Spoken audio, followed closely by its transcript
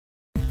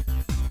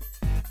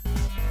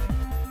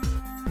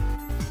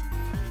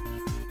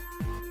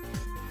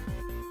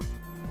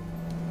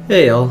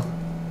Hey y'all.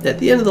 At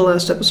the end of the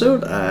last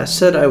episode, I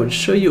said I would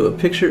show you a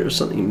picture of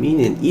something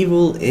mean and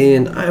evil,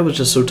 and I was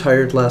just so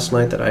tired last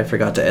night that I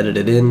forgot to edit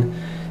it in.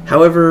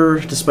 However,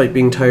 despite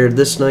being tired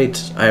this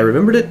night, I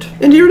remembered it,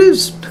 and here it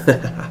is!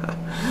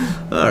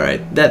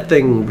 Alright, that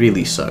thing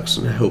really sucks,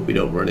 and I hope we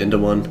don't run into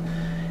one.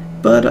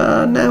 But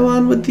now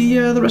on with the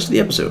rest of the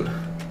episode.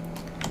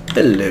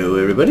 Hello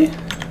everybody.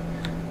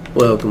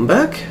 Welcome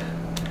back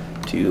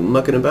to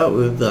Mucking About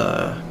with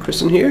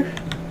Crysyn here.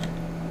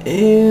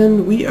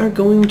 And we are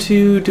going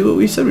to do what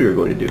we said we were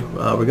going to do.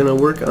 We're going to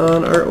work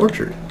on our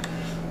orchard.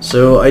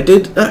 So I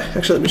did,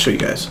 actually let me show you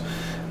guys.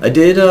 I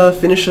did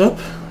finish up,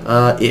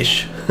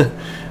 ish.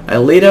 I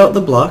laid out the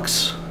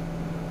blocks,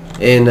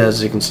 and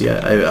as you can see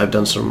I've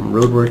done some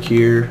road work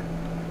here,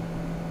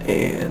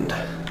 and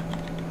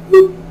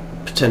whoop,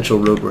 potential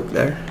road work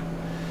there.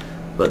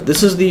 But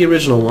this is the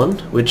original one,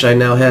 which I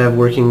now have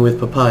working with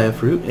papaya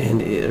fruit,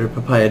 or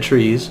papaya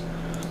trees.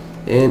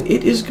 And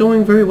it is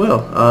going very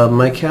well.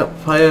 My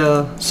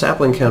papaya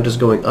sapling count is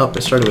going up. I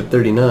started with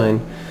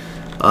 39.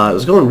 It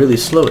was going really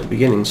slow at the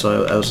beginning,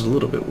 so I was a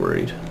little bit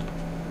worried.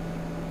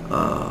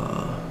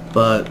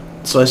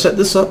 So I set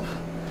this up.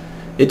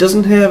 It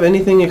doesn't have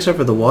anything except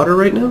for the water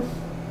right now.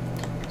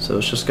 So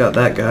it's just got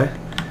that guy,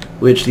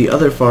 which the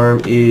other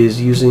farm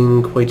is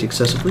using quite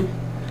excessively.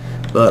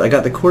 But I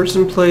got the quartz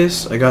in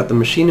place, I got the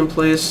machine in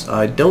place.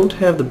 I don't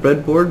have the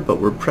breadboard, but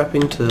we're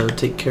prepping to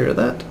take care of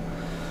that.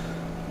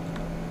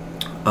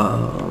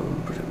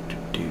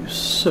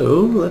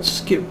 So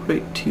let's get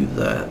right to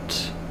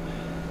that.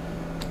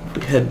 If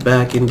we head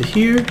back into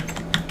here,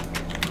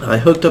 I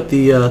hooked up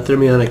the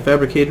thermionic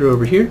fabricator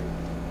over here,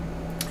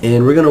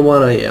 and we're going to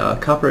want a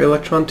copper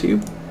electron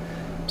tube,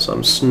 so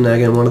I'm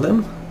snagging one of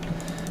them,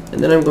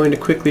 and then I'm going to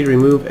quickly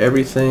remove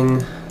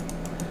everything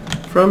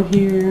from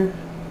here,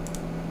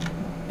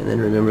 and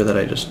then remember that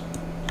I just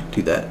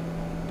do that.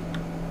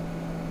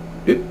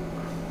 Oop.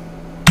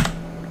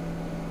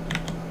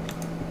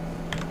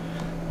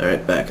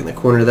 Alright, back in the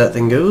corner that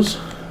thing goes.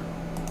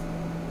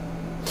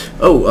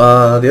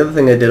 Oh, the other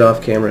thing I did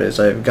off camera is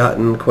I've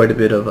gotten quite a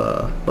bit of,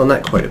 well,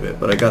 not quite a bit,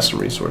 but I got some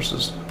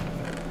resources.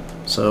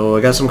 So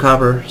I got some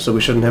copper, so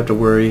we shouldn't have to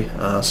worry.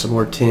 Some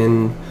more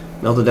tin,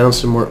 melted down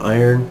some more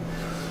iron.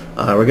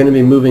 We're going to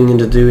be moving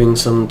into doing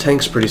some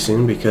tanks pretty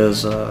soon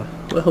because,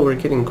 well, we're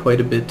getting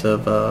quite a bit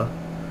of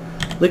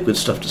liquid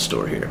stuff to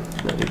store here.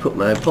 Let me put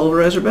my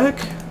pulverizer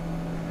back.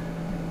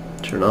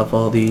 Turn off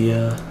all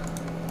the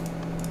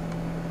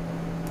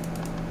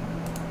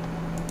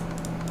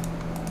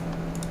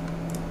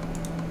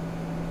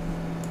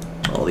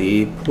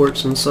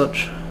ports and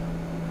such.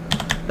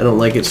 I don't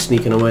like it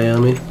sneaking away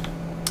on me.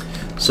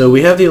 So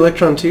we have the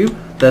electron tube.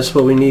 That's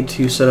what we need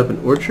to set up an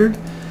orchard.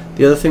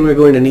 The other thing we're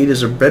going to need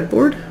is a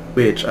breadboard,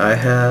 which I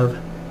have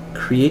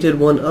created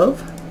one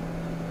of.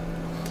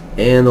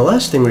 And the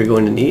last thing we're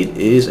going to need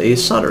is a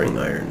soldering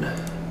iron,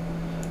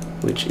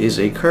 which is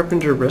a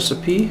carpenter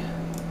recipe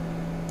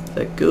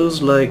that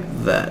goes like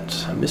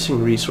that. I'm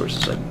missing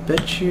resources. I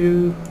bet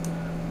you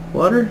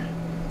water?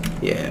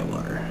 Yeah,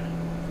 water.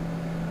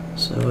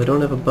 So I don't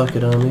have a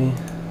bucket on me.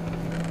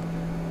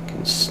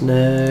 Can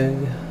snag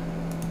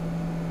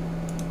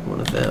one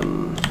of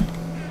them.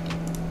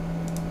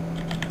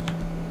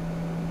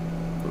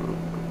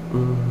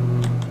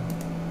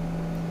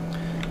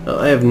 Oh,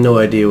 I have no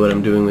idea what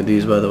I'm doing with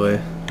these, by the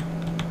way.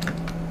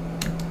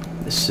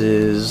 This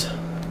is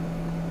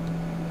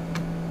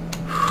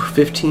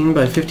 15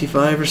 by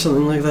 55 or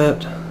something like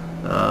that.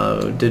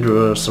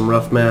 Did some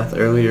rough math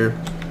earlier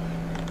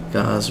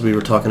as we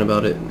were talking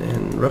about it,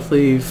 and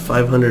roughly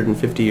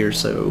 550 or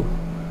so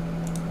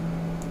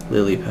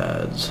lily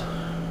pads.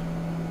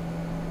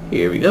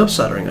 Here we go,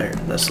 soldering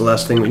iron. That's the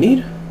last thing we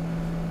need.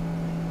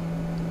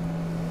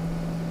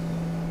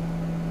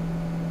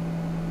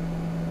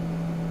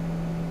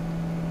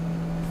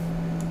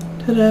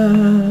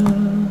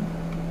 Ta-da!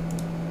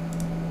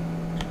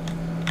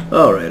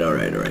 Alright.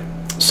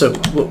 So,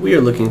 what we are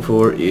looking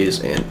for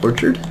is an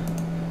orchard.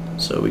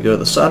 So we go to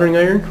the soldering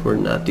iron. We're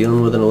not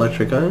dealing with an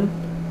electric iron,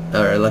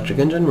 or electric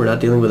engine. We're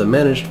not dealing with a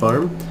managed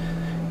farm.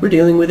 We're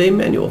dealing with a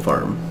manual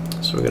farm.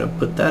 So we're going to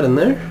put that in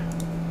there.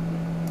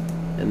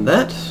 And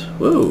that.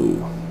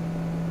 Whoa.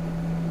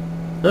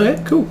 Okay,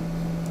 cool.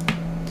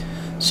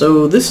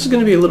 So this is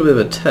going to be a little bit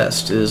of a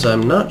test, is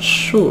I'm not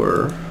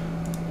sure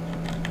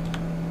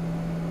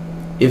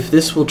if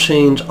this will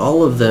change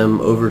all of them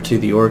over to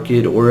the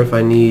orchid, or if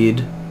I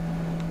need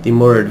the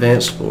more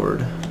advanced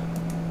board.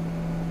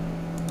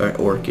 Or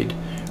orchard.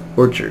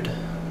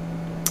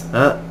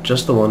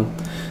 Just the one.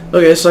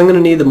 Okay, so I'm going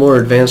to need the more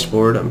advanced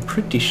board. I'm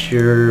pretty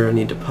sure I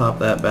need to pop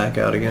that back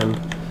out again.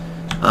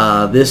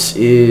 This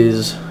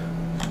is...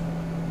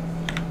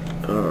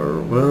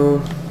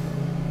 well...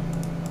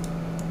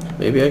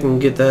 maybe I can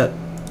get that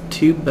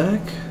tube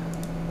back?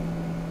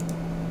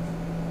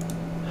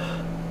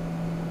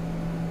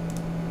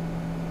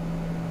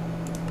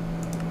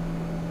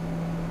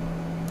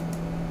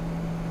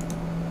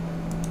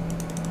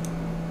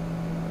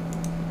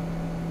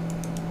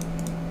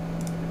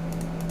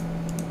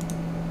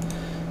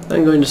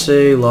 I'm going to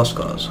say lost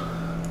cause.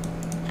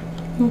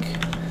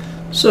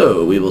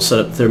 So we will set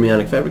up the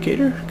thermionic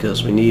fabricator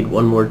because we need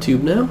one more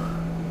tube now.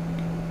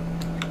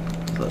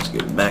 Let's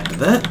get back to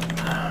that.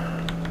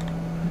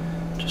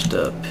 Just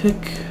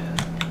pick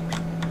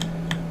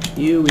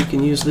you. We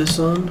can use this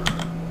on.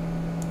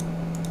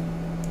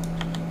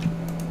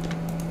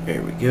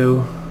 There we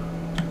go.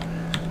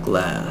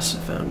 Glass. I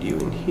found you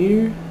in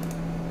here.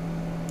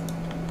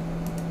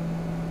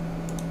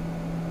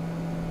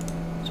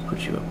 Let's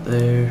put you up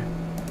there.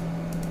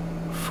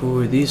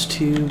 For these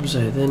tubes,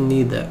 I then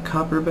need that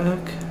copper back.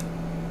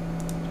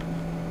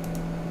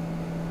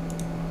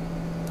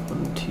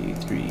 1, 2,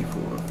 3,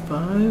 4,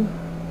 5.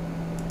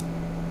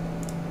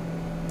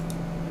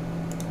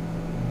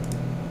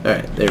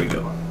 Alright, there we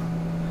go.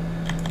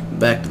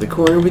 Back to the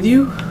corner with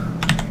you.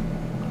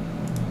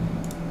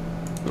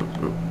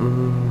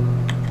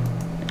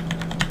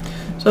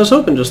 So I was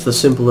hoping just the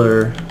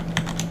simpler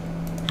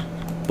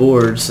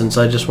board, since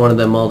I just wanted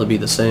them all to be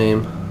the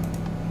same.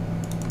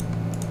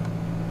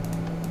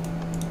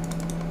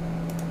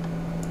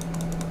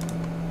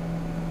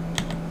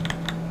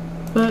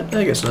 But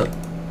I guess not.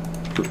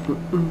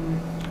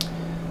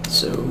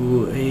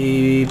 So,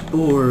 a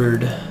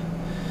board.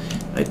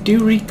 I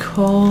do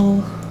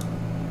recall,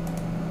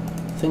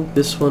 I think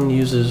this one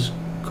uses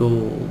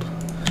gold,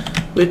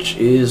 which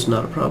is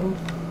not a problem.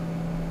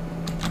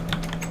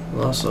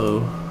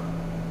 Also,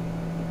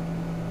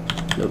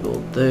 no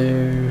gold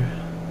there.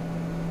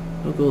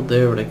 No gold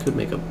there, but I could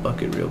make a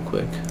bucket real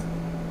quick.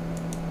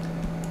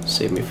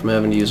 Save me from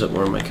having to use up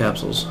more of my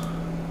capsules.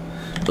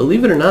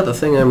 Believe it or not, the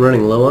thing I'm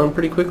running low on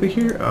pretty quickly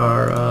here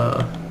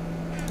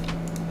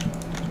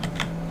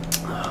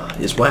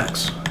is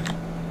wax.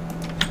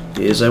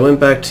 I went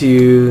back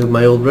to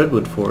my old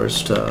redwood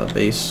forest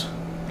base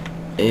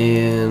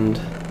and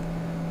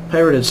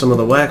pirated some of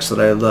the wax that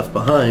I had left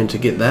behind to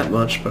get that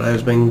much, but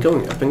I've been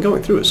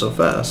going through it so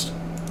fast.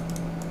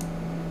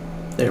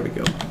 There we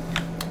go.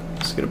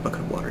 Let's get a bucket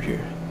of water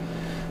here.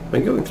 I've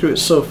been going through it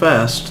so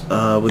fast.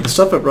 With the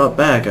stuff I brought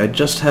back, I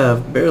just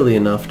have barely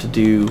enough to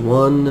do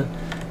one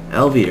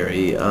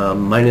alveary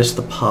minus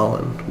the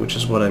pollen, which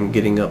is what I'm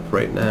getting up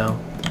right now.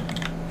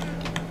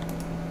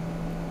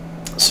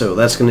 So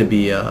that's going to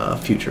be a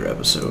future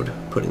episode,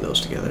 putting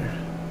those together.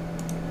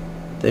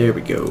 There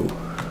we go.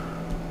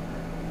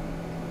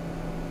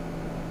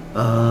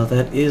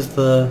 That is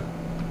the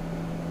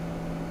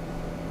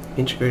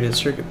integrated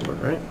circuit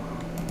board, right?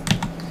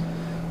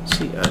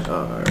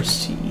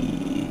 CIRC,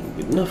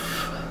 good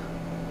enough.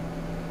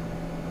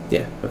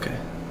 Yeah, okay.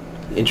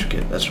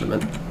 Intricate, that's what I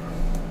meant.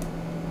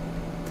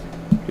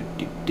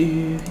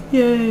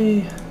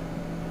 Yay!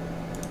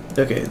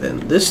 Okay,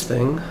 then this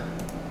thing,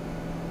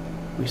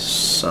 we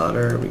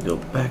solder, we go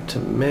back to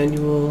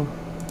manual.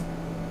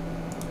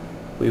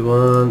 We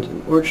want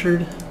an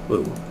orchard,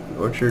 whoa, an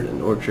orchard,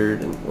 an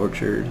orchard, an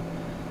orchard,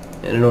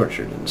 and an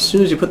orchard. And as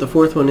soon as you put the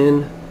fourth one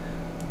in,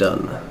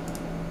 done.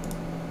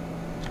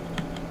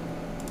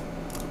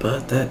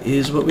 But that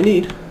is what we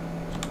need.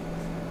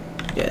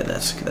 Yeah,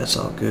 that's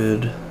all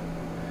good.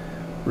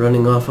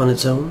 Running off on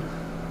its own.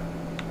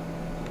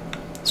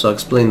 So I'll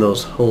explain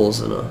those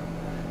holes in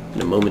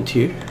a moment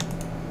here.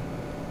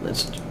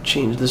 Let's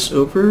change this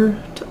over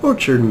to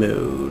orchard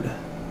mode.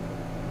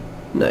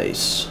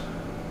 Nice.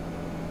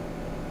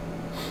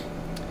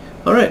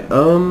 Alright,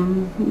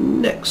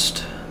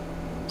 next.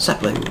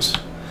 Saplings.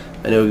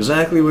 I know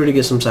exactly where to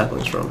get some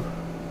saplings from.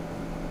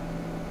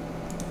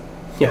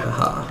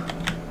 Yahaha.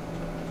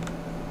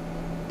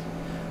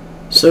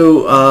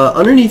 So,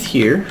 underneath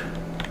here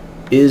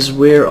is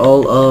where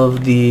all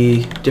of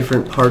the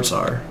different parts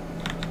are.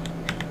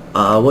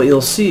 What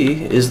you'll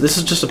see is this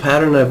is just a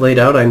pattern I've laid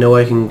out. I know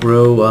I can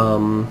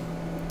grow,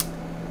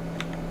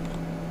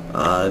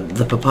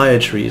 the papaya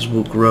trees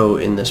will grow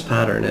in this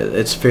pattern.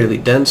 It's fairly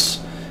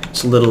dense.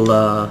 It's a little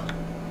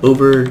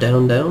over,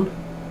 down, down.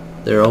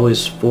 They're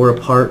always 4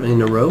 apart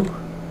in a row.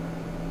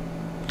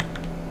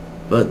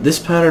 But this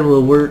pattern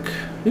will work.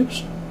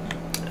 Oops.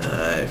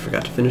 I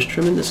forgot to finish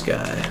trimming this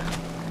guy.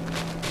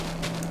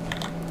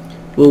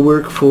 Will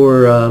work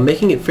for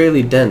making it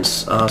fairly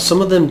dense.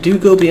 Some of them do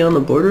go beyond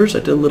the borders. I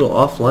did a little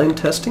offline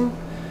testing,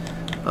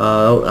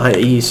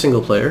 i.e.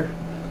 single player.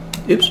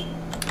 Oops.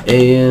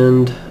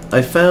 And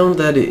I found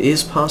that it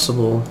is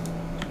possible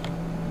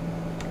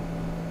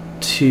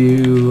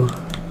to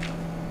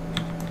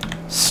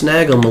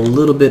snag them a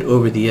little bit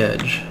over the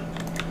edge.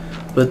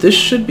 But this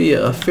should be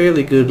a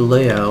fairly good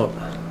layout.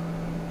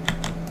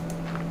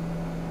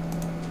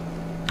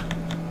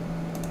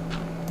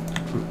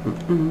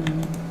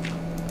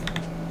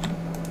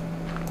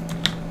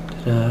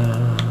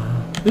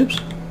 Oops.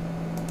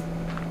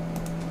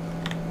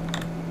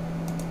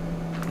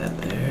 That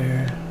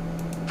there.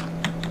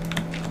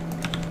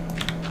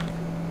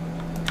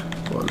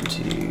 1,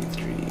 2,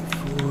 3,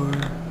 4.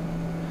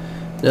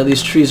 Now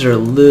these trees are a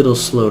little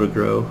slow to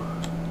grow.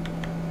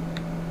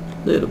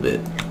 Little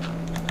bit.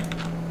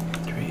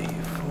 3,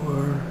 4.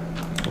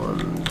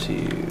 1,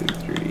 2,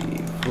 3,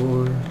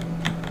 4.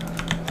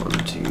 1,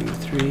 2,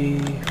 3,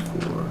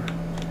 4.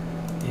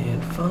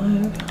 And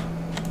 5.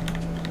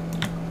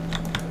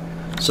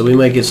 So we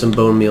might get some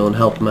bone meal and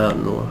help them out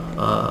and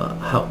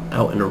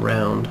out and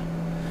around.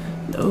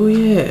 Oh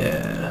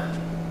yeah.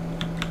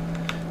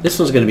 This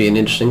one's going to be an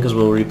interesting because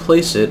we'll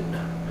replace it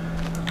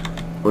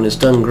when it's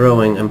done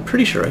growing. I'm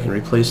pretty sure I can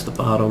replace the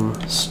bottom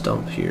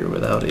stump here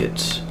without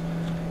it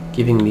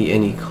giving me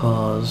any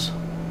cause.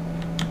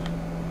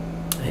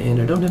 And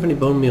I don't have any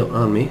bone meal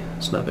on me.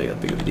 It's not that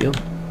big of a deal.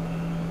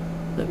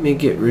 Let me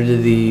get rid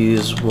of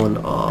these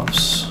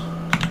one-offs.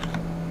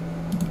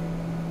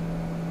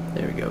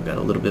 There we go, got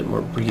a little bit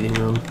more breathing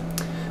room.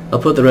 I'll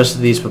put the rest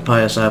of these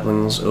papaya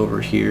saplings over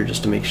here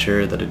just to make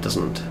sure that it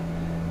doesn't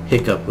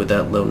hiccup with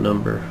that low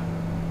number.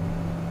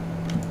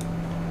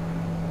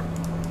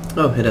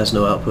 Oh, it has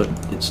no output.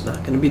 It's not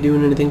going to be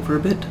doing anything for a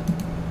bit.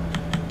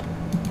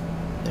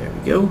 There we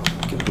go.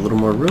 Give it a little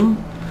more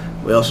room.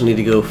 We also need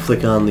to go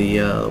flick on the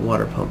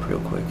water pump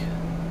real quick.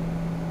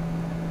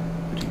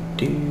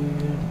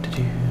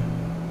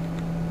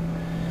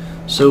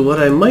 So what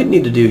I might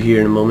need to do here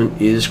in a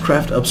moment is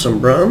craft up some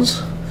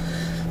bronze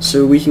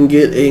so we can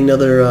get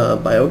another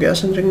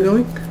biogas engine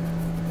going.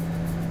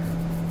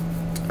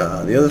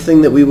 The other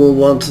thing that we will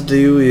want to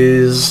do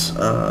is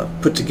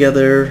put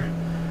together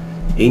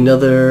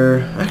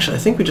another... Actually, I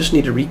think we just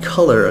need to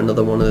recolor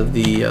another one of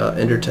the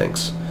ender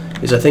tanks,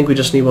 because I think we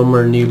just need one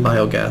more new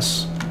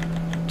biogas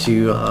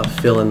to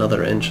fill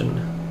another engine.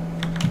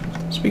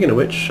 Speaking of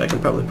which, I can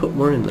probably put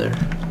more in there.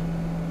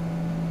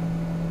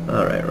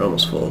 Alright, we're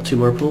almost full. 2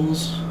 more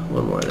pulls.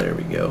 1 more, there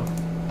we go.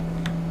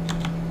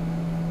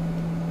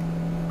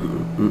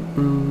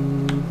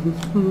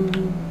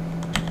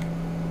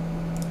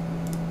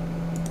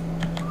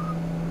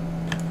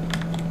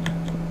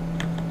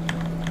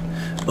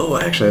 Oh,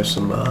 I actually have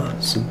some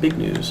big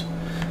news.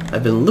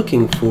 I've been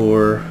looking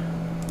for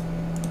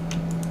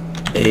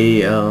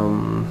a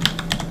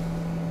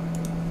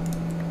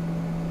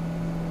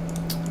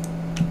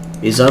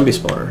zombie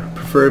spawner,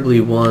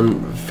 preferably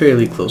one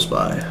fairly close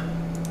by.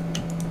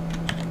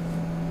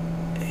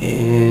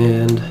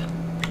 And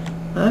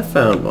I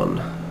found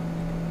one.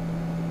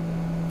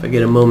 If I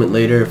get a moment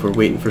later, if we're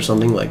waiting for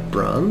something like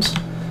bronze,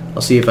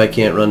 I'll see if I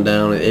can't run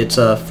down. It's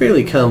a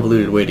fairly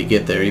convoluted way to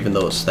get there, even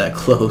though it's that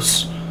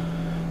close.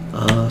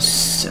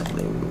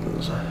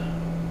 Saplings.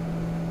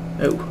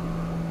 Oh.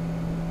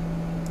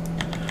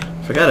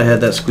 Forgot I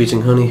had that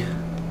squeezing honey.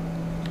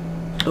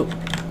 Oh.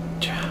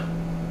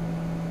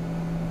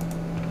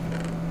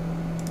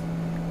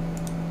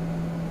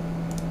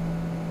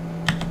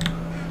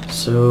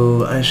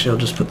 So actually I'll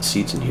just put the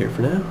seeds in here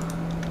for now.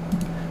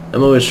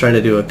 I'm always trying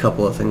to do a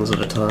couple of things at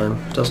a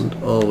time. It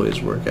doesn't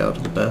always work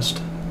out the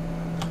best.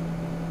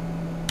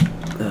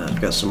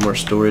 I've got some more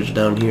storage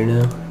down here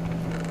now.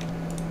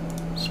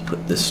 Let's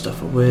put this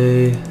stuff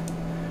away.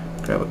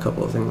 Grab a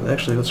couple of things.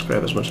 Actually, let's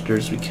grab as much dirt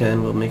as we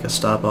can. We'll make a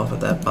stop off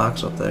at that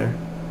box up there.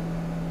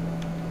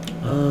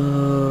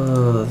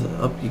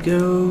 Up you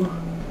go.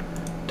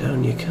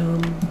 Down you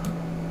come.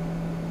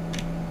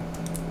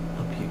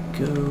 Up you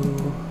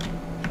go.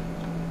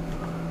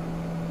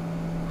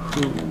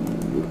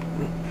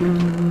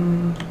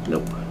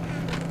 Nope.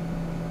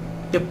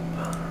 Yep.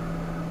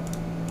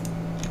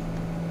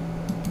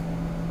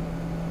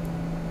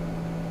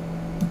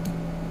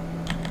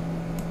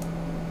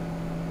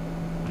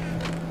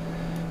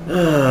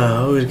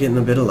 Always getting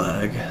a bit of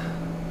lag.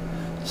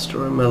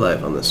 Storing my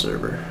life on this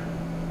server.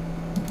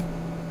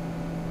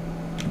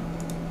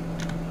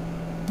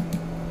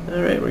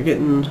 Alright,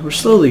 we're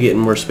slowly getting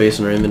more space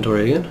in our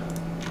inventory again.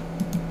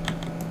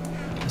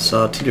 I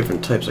saw 2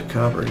 different types of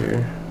copper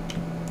here.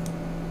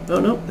 Oh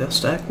no, they'll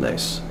stack.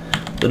 Nice.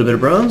 A little bit of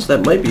bronze,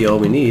 that might be all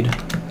we need.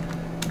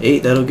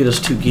 8, that'll get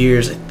us 2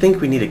 gears. I think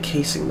we need a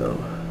casing though.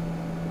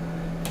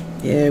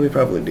 Yeah, we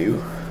probably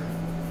do.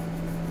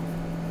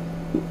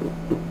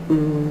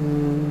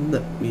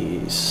 Let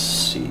me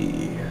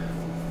see.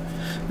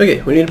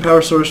 Okay, we need a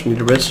power source, we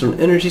need a redstone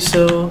energy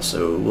cell,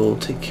 so we'll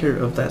take care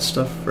of that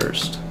stuff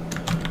first.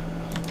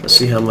 Let's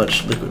see how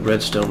much liquid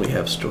redstone we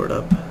have stored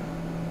up.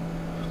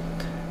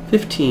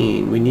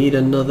 15. We need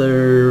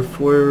another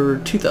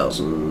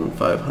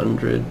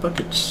 2,500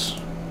 buckets.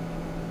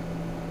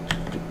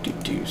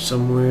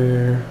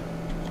 Somewhere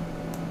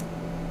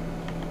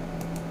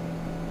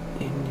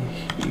in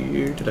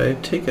here. Did I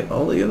take it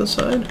all the other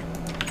side?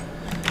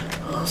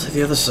 I'll take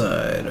the other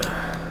side.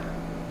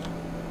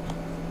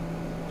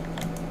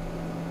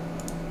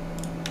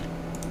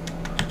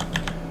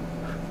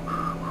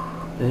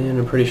 And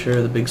I'm pretty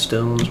sure the big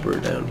stones were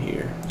down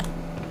here.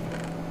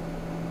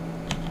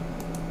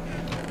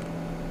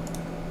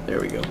 There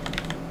we go.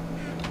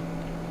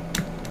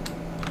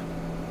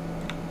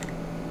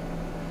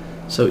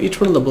 So each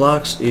one of the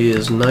blocks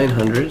is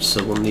 900,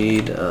 so we'll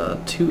need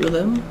 2 of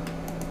them.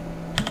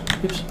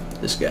 Oops,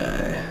 this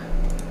guy.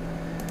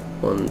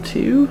 1,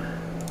 2.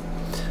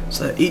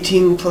 So that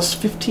 18 plus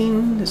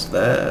 15, is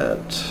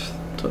that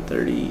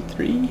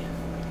 33?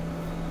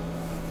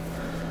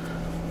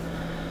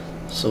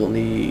 So we'll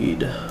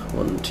need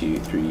 1, 2,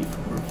 3,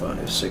 4,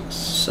 5, 6,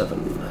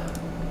 7.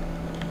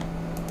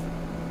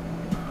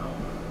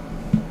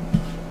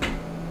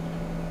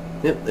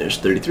 Yep, there's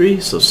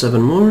 33, so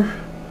 7 more.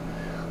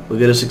 will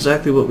get us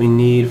exactly what we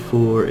need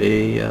for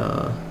a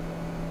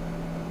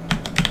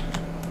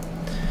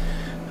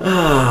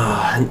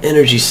an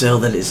energy cell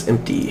that is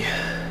empty.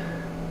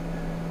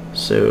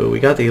 So we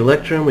got the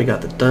electrum, we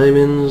got the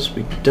diamonds,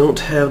 we don't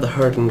have the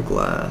hardened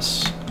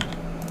glass.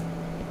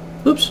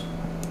 Oops.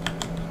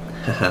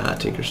 Haha,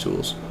 Tinker's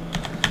Tools.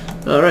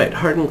 Alright,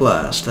 hardened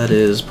glass. That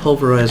is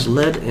pulverized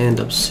lead and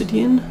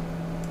obsidian.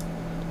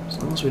 As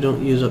long as we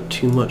don't use up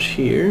too much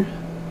here.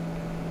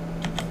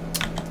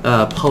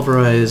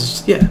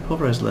 Pulverized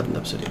lead and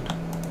obsidian.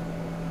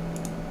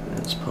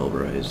 Let's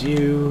pulverize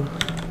you.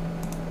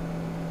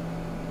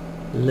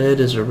 Lead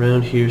is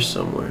around here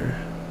somewhere.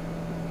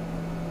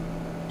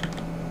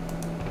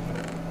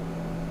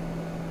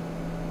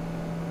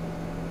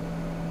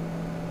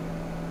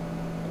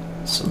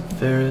 Some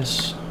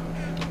ferrous.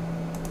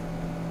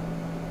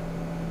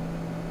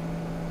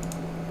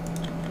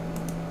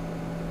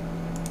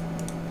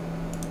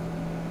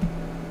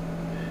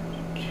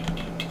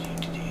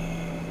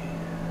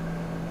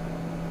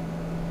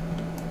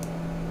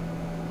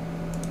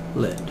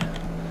 Lead.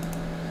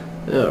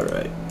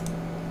 Alright.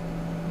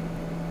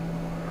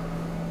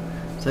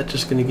 Is that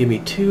just going to give me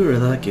 2 or will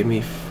that give me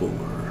 4?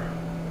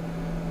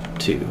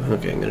 2.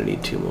 Okay, I'm going to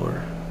need 2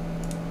 more.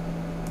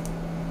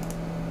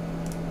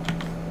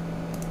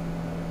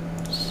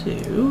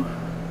 So...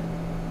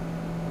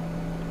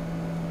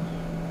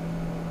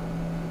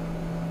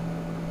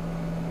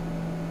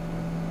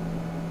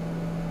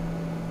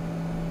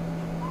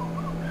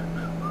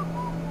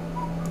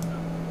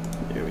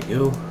 there we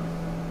go.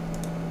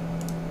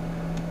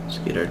 Let's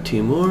get our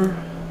 2 more.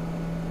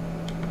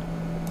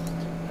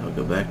 I'll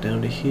go back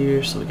down to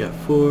here, so we got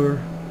 4.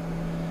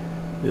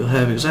 We'll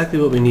have exactly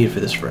what we need for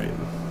this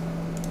frame.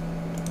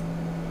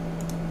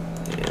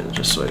 And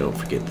just so I don't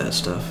forget that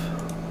stuff.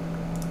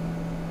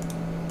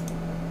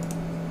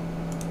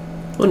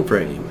 1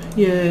 frame.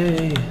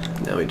 Yay!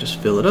 Now we just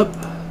fill it up.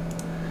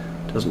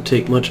 Doesn't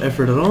take much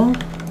effort at all.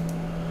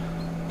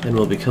 And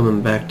we'll be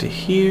coming back to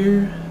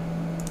here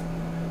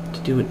to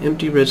do an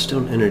empty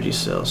redstone energy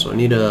cell. So I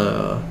need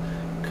a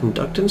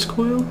conductance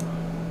coil,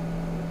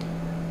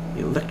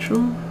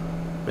 electrum,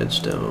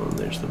 redstone.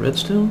 There's the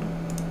redstone.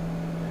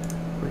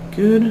 We're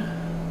good.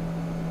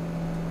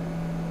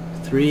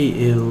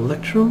 3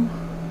 electrum.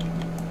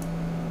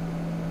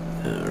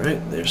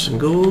 Alright, there's some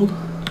gold.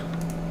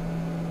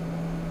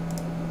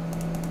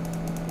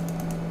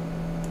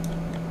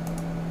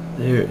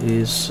 There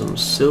is some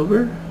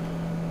silver.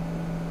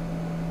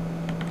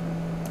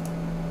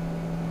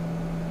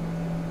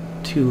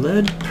 2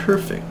 lead.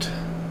 Perfect.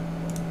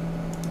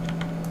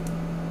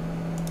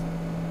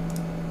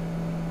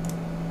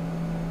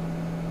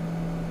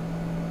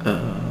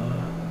 Oh.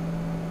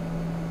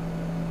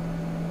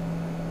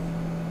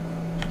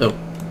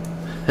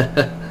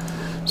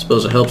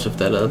 Suppose it helps if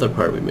that other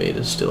part we made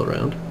is still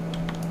around.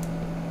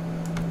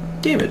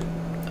 Damn it.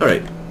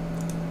 Alright.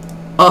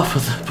 Off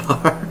of the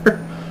bar.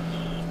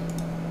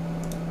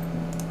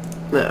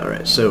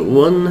 Alright, so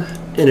 1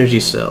 energy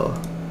cell.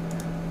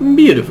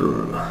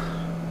 Beautiful.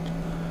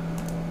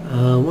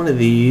 One of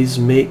these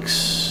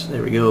makes,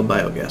 there we go, a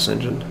biogas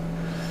engine.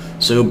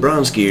 So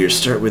bronze gears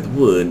start with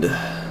wood.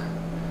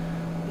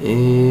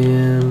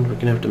 And we're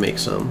gonna have to make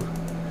some.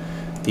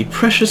 The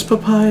precious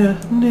papaya,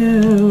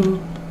 no.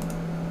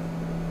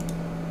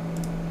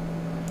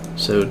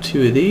 So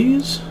 2 of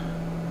these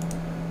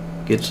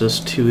gets us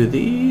 2 of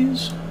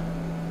these.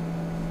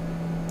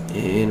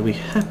 And we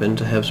happen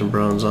to have some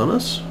bronze on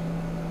us.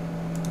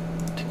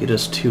 To get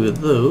us 2 of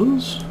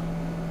those,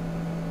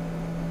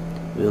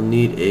 we'll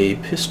need a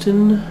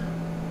piston,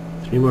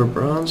 3 more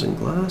bronze and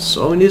glass.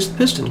 So all we need is the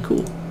piston.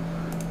 Cool.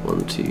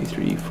 1, 2,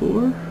 3,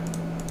 4.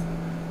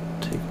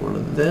 Take 1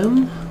 of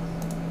them.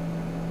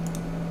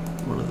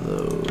 1 of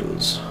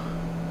those.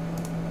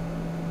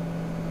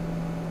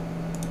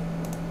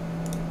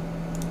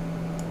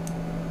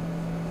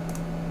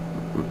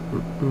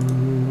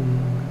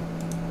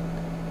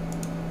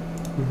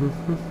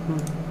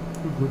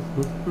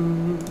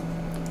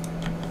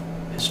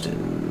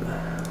 Piston.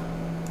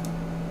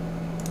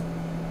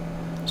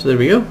 So there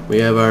we go. We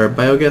have our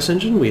biogas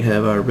engine. We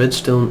have our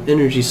redstone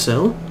energy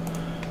cell.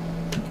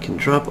 We can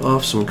drop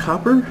off some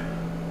copper.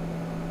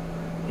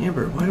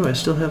 Amber, why do I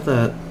still have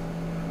that?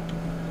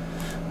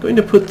 I'm going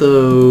to put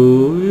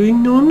the...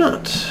 No, I'm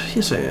not.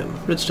 Yes, I am.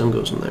 Redstone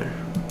goes in there.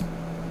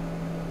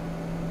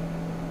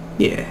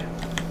 Yeah.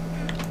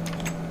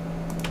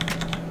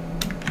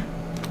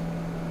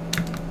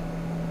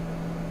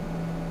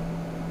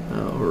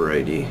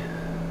 Alrighty.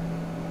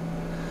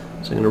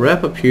 So I'm going to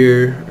wrap up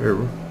here,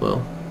 or,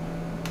 well,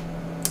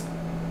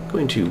 I'm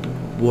going to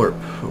warp,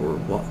 or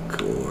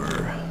walk,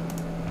 or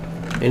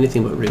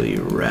anything but really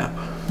wrap.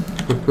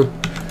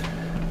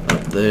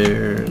 Up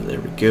there, there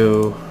we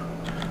go.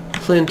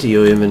 Plenty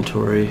of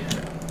inventory.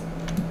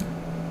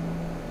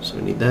 So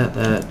we need that,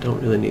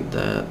 don't really need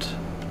that.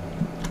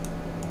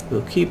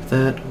 We'll keep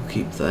that, we'll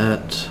keep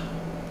that.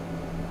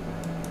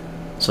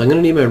 So I'm going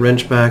to need my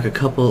wrench back, a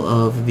couple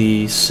of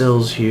the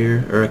cells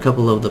here, or a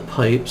couple of the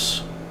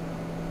pipes.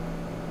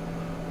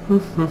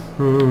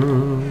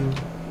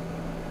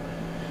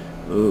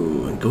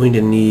 Oh, I'm going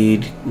to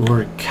need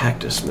more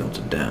cactus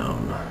melted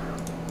down.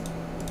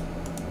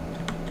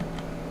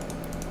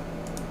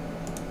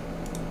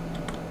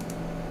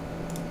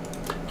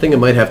 I think I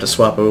might have to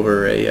swap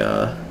over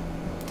a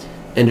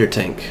ender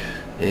tank,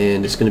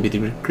 and it's going to be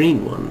the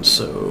green one,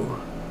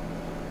 so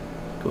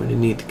I'm going to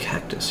need the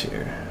cactus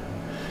here.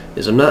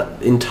 I'm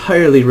not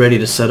entirely ready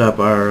to set up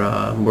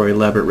our more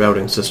elaborate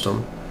routing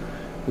system,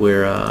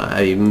 where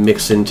I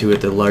mix into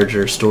it the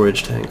larger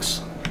storage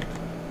tanks.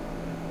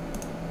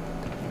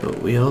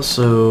 But we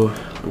also,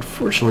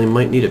 unfortunately,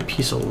 might need a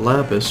piece of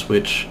lapis,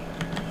 which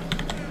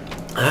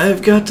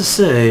I've got to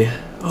say,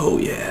 oh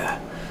yeah,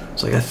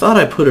 it's like I thought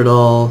I put it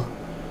all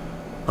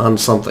on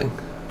something.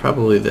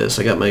 Probably this.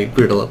 I got my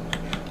griddle up,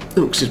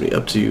 excuse me,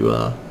 up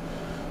to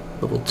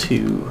level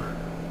 2.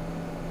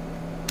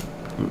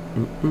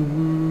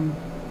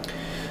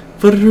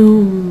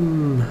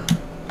 Vroom.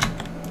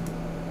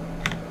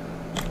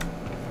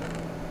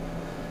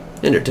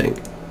 Ender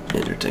tank.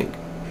 Ender tank.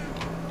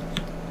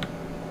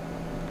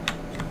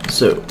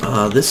 So,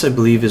 this I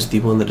believe is the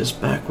one that is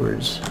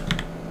backwards.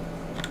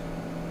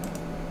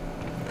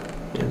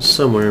 And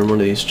somewhere in one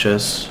of these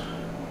chests.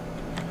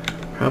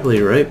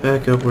 Probably right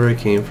back up where I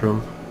came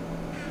from.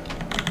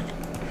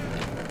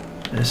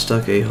 I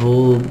stuck a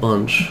whole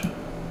bunch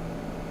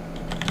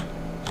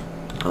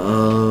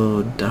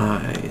of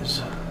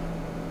dyes.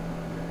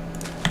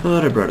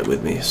 But I brought it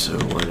with me, so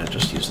why not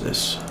just use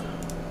this?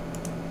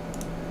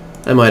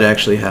 I might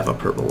actually have a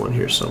purple one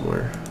here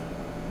somewhere.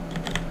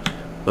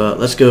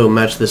 But let's go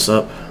match this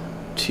up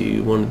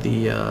to one of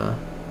the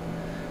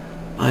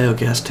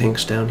biogas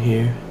tanks down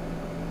here.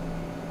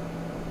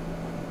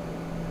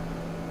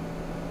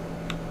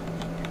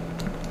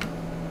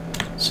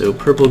 So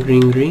purple,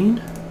 green,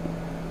 green.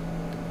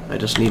 I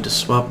just need to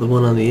swap the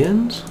one on the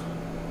ends.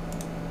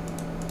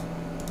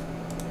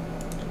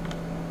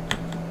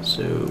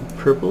 So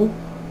purple,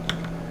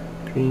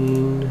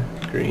 green,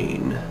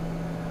 green.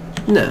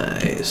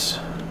 Nice.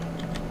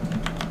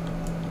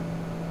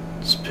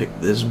 Let's pick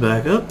this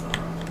back up.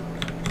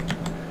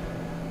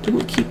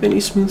 Didn't keep any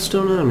smooth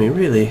stone on me,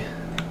 really.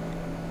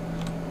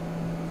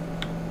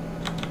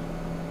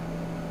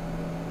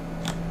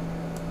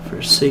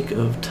 For sake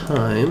of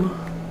time.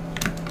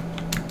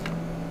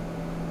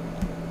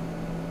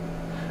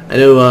 I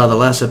know the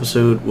last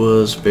episode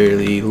was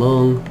fairly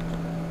long,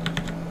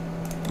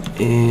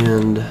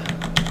 and,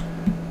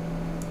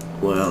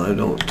 well, I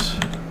don't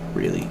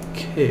really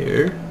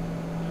care.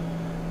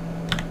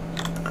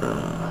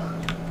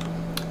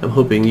 I'm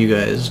hoping you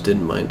guys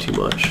didn't mind too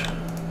much.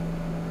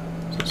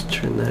 So let's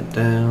turn that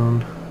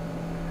down.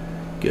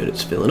 Good,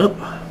 it's filling up.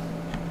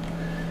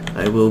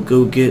 I will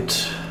go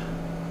get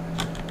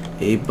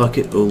a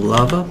bucket of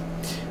lava.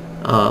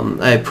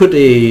 I put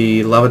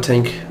a lava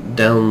tank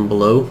down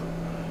below,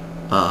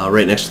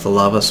 right next to the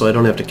lava, so I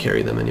don't have to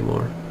carry them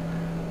anymore.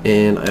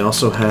 And I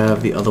also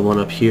have the other one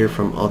up here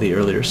from all the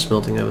earlier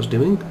smelting I was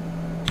doing.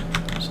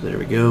 So there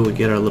we go, we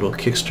get our little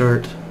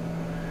kickstart.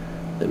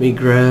 Let me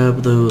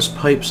grab those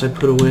pipes I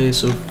put away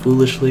so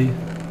foolishly.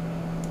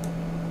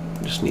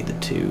 I just need the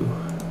 2.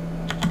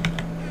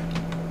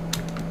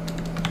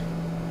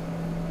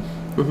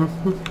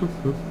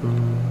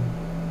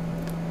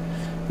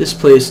 This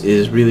place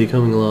is really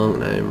coming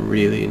along and I'm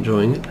really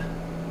enjoying it.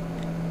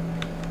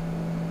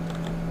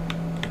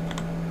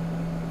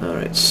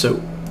 Alright,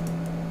 so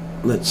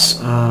let's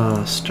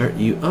start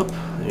you up.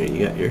 There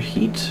you got your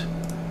heat.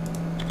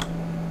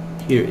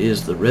 Here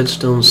is the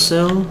redstone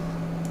cell.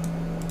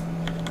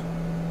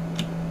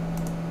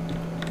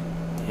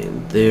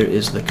 And there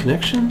is the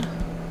connection.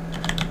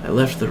 I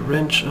left the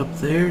wrench up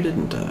there,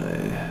 didn't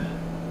I?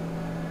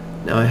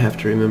 Now I have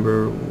to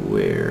remember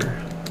where.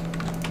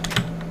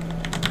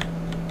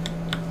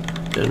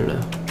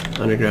 No.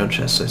 Underground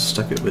chest, I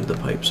stuck it with the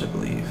pipes, I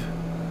believe.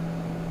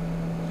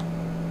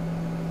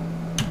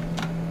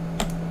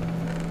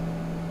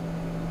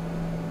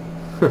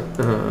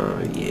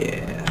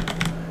 Yeah.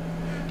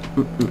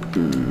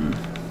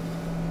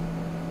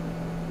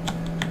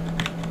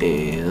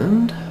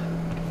 And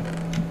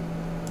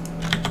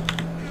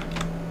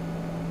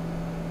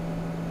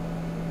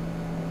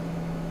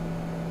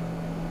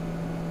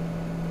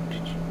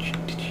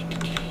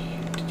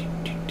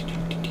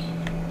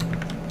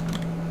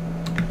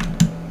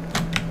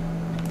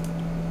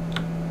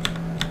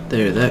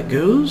there that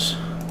goes.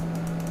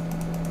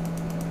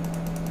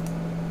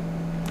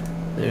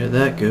 There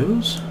that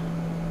goes.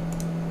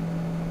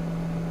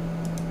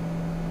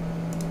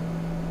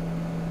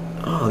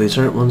 Oh, these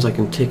aren't ones I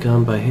can take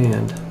on by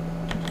hand.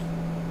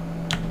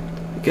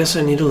 I guess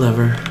I need a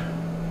lever.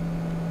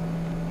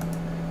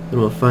 Then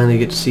we'll finally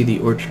get to see the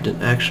orchard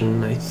in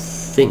action, I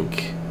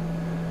think.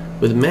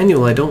 With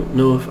manual, I don't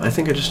know if... I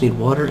think I just need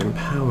water and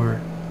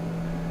power.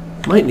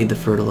 Might need the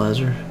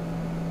fertilizer.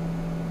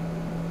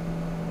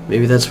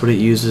 Maybe that's what it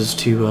uses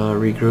to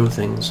regrow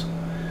things.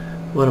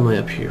 What am I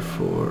up here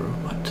for?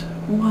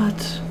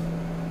 What?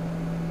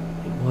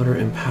 Water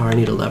and power. I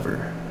need a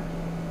lever.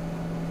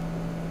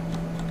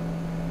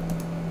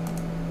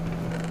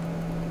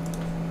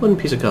 One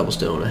piece of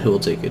cobblestone. I will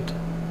take it.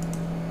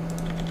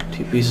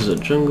 few pieces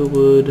of jungle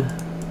wood.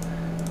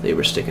 They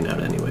were sticking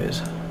out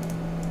anyways.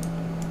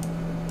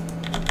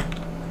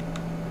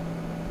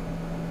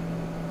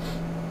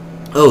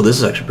 Oh, this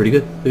is actually pretty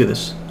good. Look at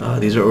this.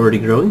 These are already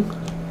growing.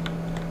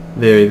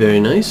 Very, very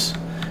nice.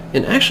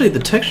 And actually, the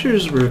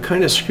textures were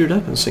kind of screwed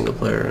up in single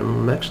player.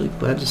 I'm actually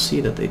glad to see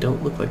that they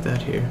don't look like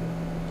that here.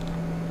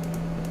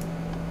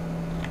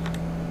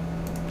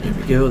 There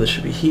we go. This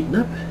should be heating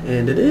up,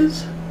 and it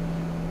is.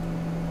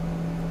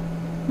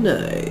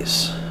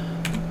 Nice.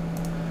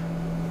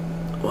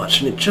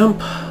 Watching it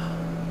jump.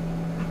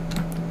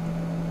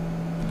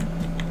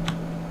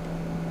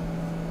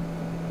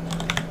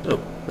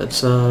 Oh,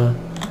 that's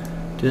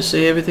did it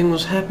say everything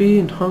was happy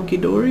and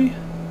honky-dory?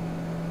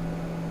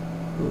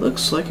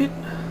 Looks like it.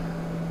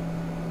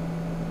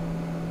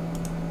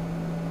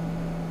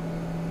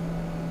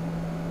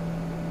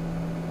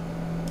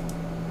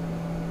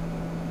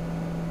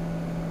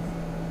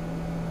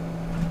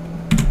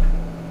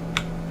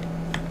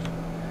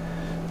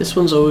 This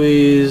one's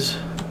always,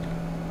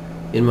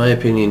 in my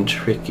opinion,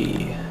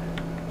 tricky.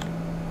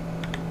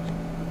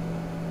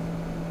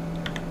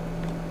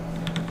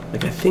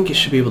 Like, I think you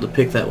should be able to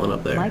pick that one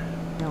up there. Mike?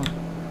 No.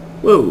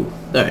 Whoa!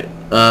 Alright.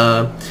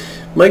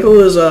 Michael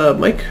is,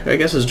 Mike, I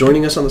guess, is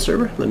joining us on the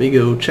server. Let me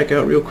go check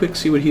out real quick,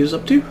 see what he was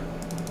up to.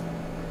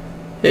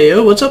 Hey,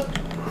 yo, what's up?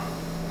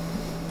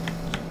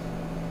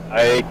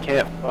 I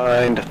can't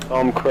find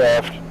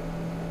Thumbcraft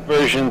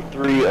version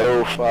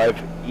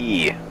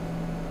 305E.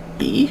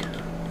 E?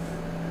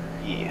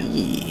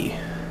 E.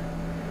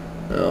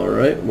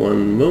 Alright,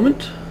 one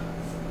moment.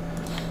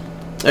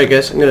 Alright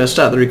guys, I'm gonna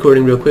stop the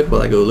recording real quick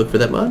while I go look for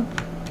that mod.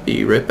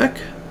 Be right back.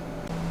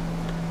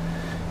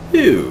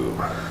 Ew.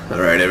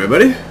 Alright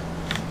everybody.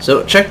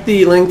 So check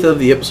the length of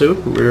the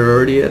episode. We're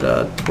already at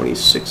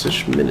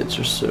 26-ish minutes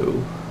or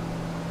so.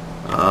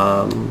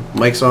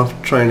 Mike's off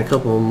trying a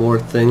couple more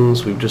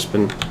things. We've just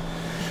been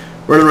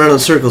running around in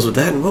circles with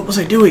that. And what was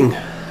I doing?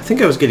 I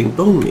think I was getting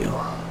bone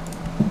meal.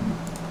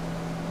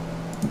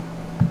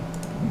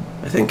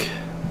 I think?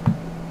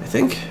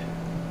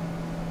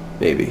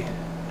 Maybe.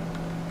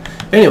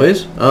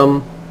 Anyways,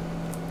 I've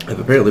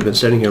apparently been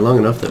standing here long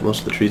enough that most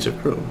of the trees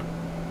have grown.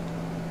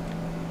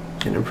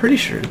 And I'm pretty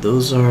sure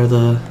those are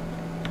the...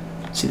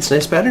 See this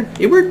nice pattern?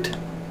 It worked!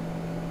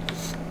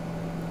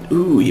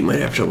 Ooh, you might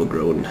have trouble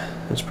growing.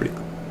 That's pretty...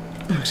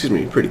 excuse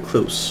me, pretty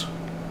close.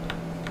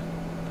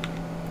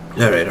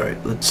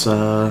 Alright, let's,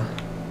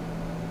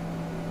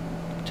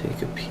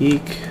 take a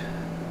peek.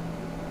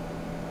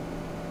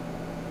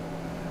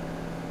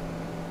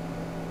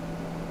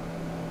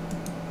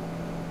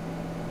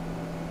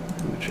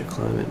 Temperature,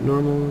 climate,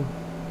 normal.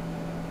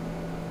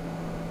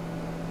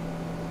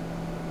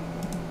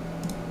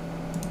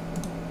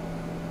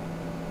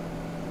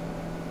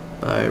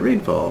 By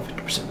rainfall,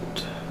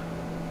 50%.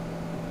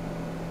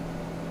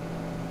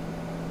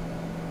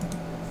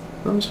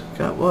 Well, it's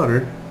got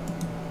water.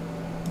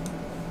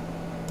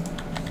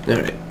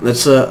 Alright,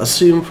 let's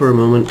assume for a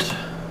moment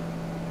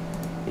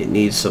it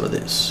needs some of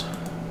this.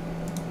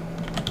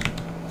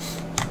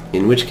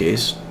 In which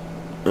case,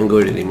 I'm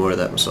going to need more of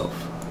that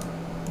myself.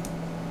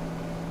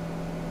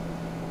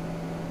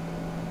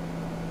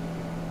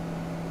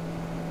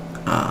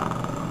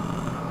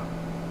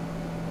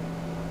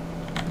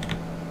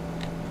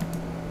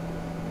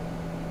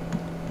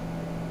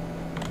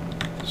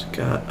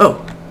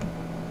 Oh!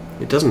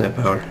 It doesn't have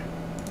power.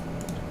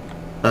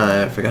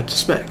 I forgot to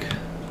smack.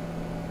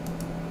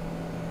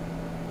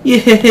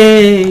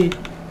 Yay!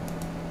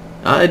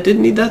 I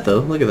didn't need that though.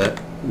 Look at that.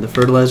 The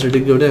fertilizer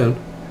did go down.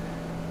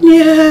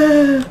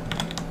 Yeah!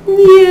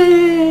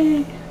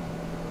 Yay!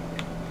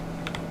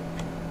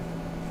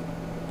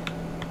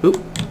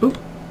 Oop, oop.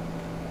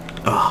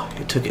 Oh,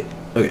 it took it.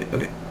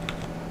 Okay.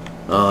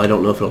 Oh, I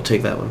don't know if it'll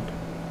take that one.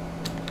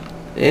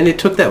 And it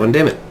took that one,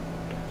 damn it.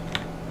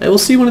 I will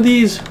see one of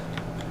these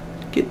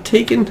get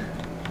taken.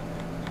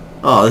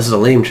 Oh, this is a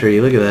lame tree.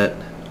 Look at that.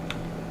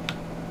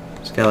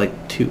 It's got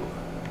like 2.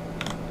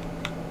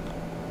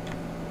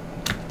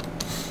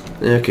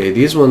 Okay,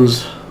 these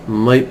ones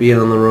might be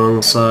on the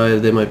wrong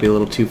side. They might be a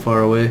little too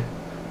far away.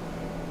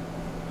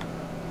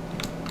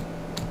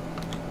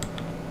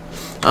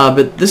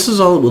 But this is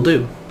all it will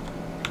do.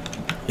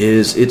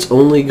 It's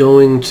only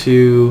going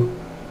to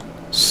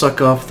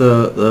suck off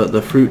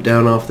the fruit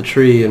down off the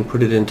tree and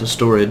put it into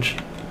storage.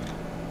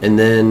 And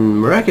then,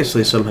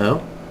 miraculously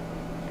somehow,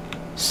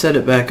 set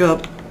it back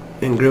up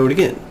and grow it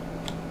again.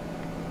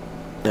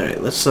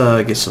 Alright, let's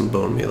get some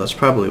bone meal. That's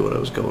probably what I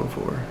was going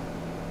for.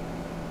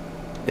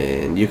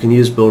 And you can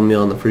use bone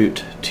meal on the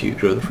fruit to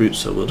grow the fruit,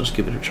 so we'll just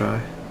give it a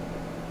try.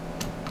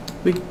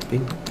 Bink,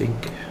 bink,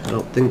 bink. I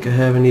don't think I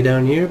have any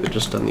down here, but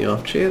just on the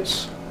off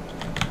chance.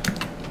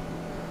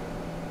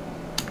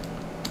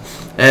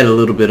 I had a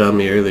little bit on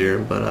me earlier,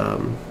 but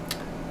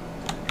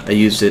I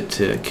used it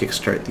to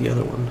kickstart the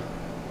other one.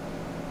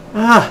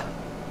 Ah!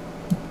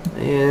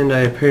 And I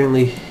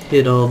apparently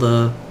hid all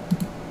the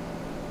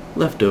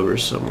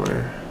leftovers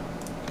somewhere.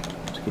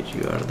 Let's get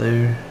you out of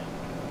there.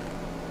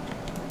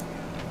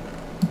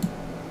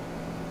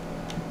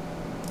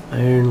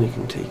 Iron, we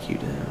can take you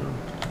down.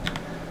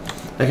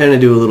 I kind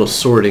of do a little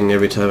sorting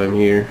every time I'm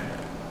here.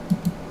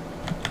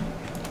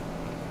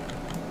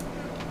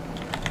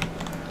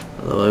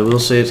 Although I will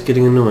say it's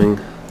getting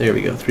annoying. There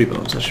we go, 3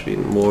 bones. That should be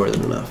more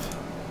than enough.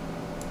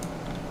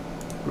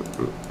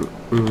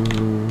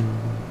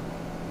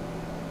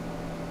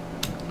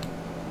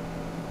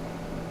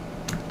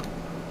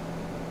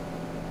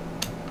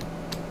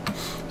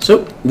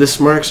 So, this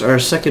marks our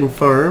second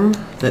farm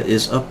that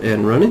is up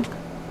and running.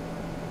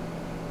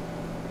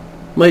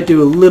 Might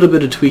do a little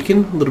bit of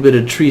tweaking, a little bit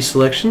of tree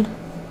selection.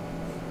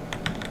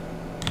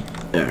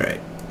 Alright,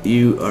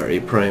 you are a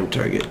prime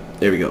target.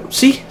 There we go.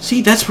 See?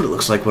 See, that's what it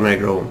looks like when I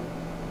grow them.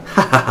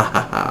 Ha ha ha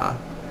ha ha.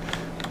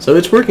 So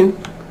it's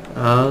working.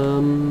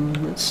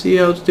 Let's see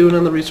how it's doing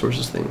on the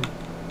resources thing.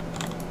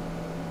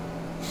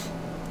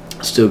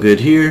 Still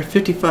good here.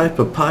 55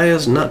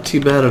 papayas, not too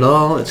bad at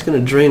all. It's going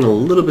to drain a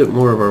little bit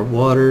more of our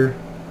water.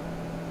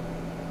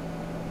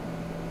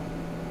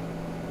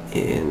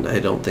 And I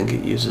don't think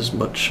it uses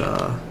much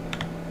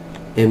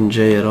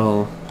MJ at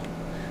all.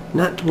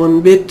 Not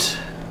one bit.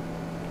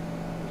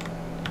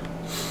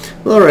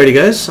 Well, alrighty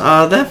guys,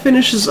 that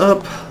finishes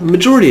up the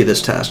majority of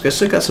this task. I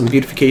still got some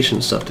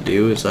beautification stuff to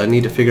do, so I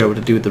need to figure out what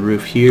to do with the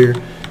roof here.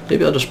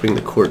 Maybe I'll just bring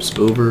the quartz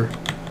over.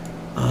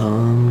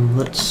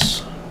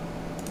 Let's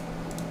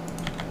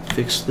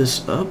fix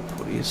this up.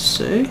 What do you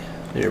say?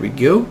 There we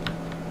go.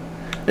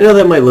 I know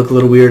that might look a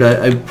little weird.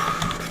 I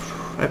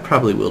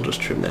probably will just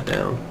trim that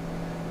down.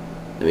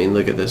 I mean,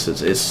 look at this.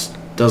 It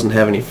doesn't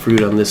have any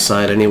fruit on this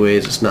side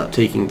anyways. It's not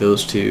taking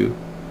those two.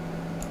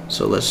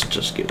 So let's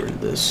just get rid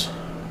of this.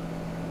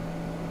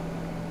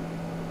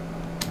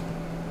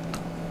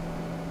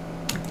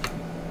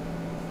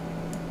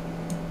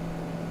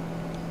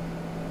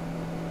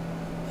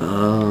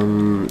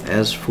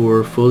 As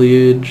for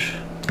foliage,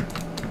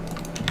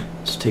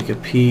 let's take a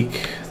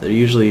peek. They're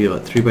usually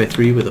about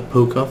 3x3 with a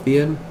poke off the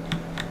end.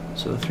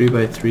 So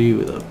 3x3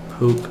 with a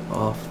poke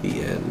off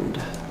the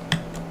end.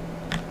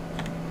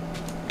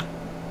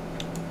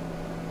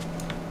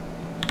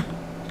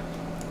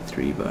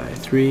 Three by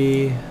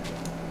 3,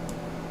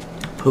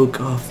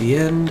 poke off the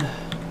end.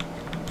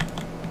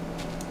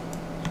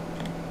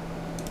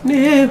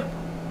 No.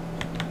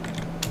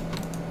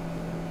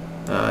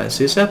 I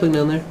see a sapling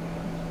down there.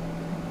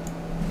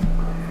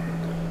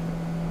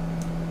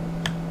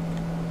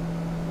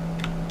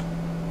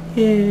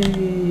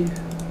 Yay!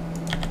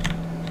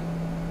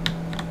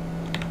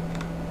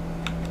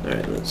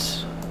 Alright,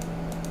 let's...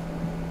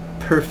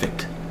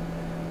 Perfect.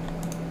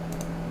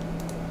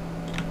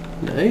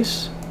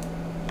 Nice.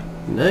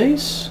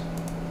 Nice.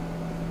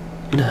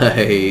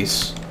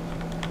 Nice.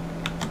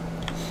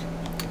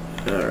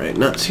 Alright,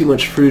 not too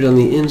much fruit on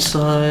the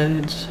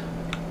insides.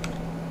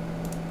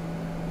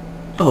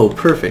 Oh,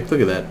 perfect.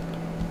 Look at that.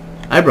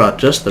 I brought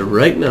just the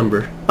right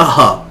number.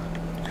 Aha!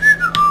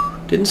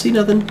 Didn't see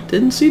nothing.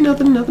 Didn't see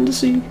nothing. Nothing to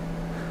see.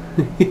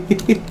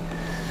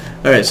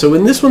 Alright, so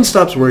when this one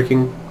stops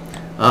working,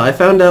 I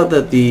found out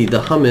that the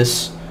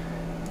hummus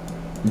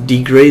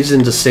degrades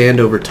into sand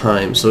over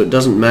time, so it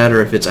doesn't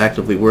matter if it's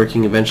actively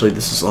working. Eventually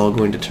this is all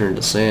going to turn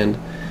to sand.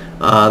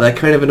 That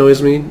kind of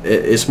annoys me.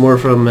 It's more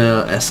from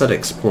an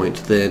aesthetics point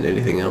than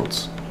anything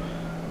else.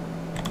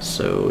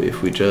 So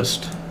if we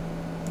just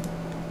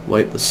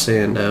wipe the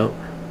sand out.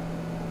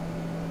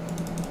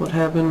 What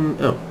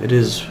happened? Oh, it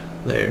is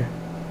there.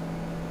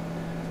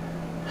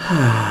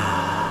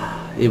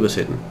 It was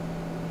hidden.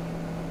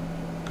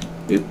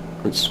 Oop,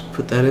 let's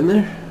put that in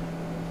there.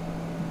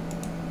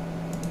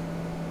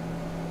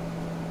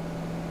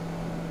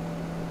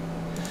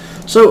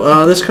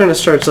 So this kind of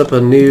starts up a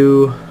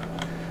new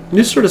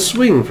sort of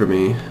swing for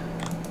me.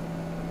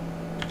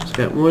 It's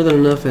got more than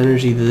enough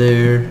energy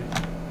there.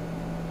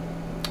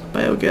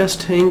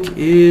 Biogas tank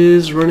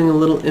is running a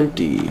little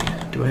empty.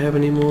 Do I have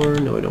any more?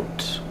 No, I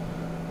don't.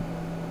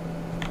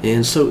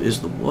 And so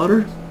is the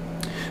water.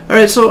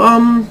 Alright, so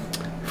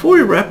before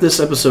we wrap this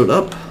episode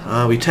up,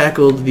 we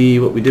tackled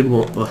what we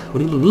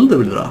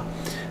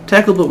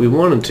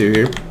wanted to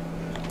here.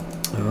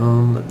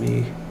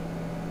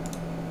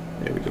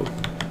 There we go.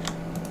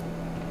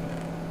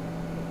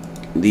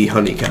 The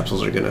honey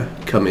capsules are gonna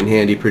come in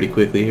handy pretty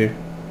quickly here.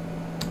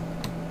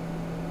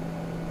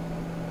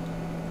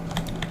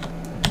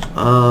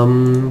 I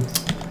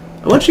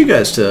want you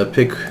guys to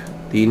pick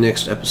the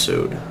next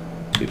episode.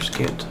 Oops,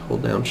 can't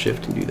hold down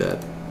shift and do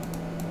that.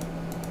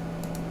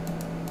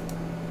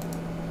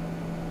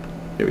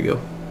 There we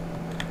go.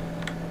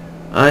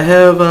 I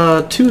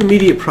have 2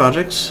 immediate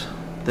projects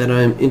that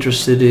I'm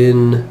interested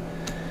in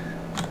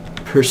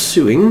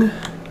pursuing.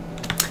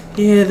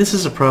 Yeah, this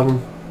is a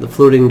problem. The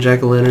floating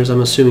jack-o'-lanterns,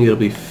 I'm assuming it'll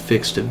be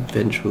fixed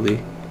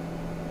eventually.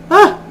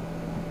 Ah!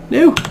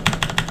 No!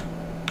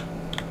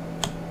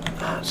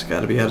 Ah, it's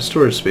gotta be out of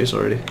storage space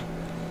already.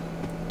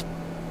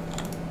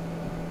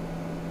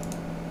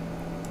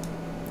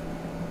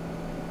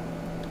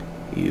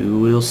 You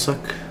will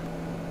suck.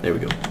 There we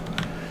go.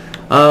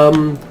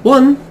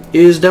 One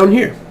is down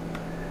here.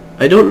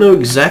 I don't know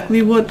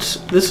exactly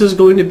what this is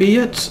going to be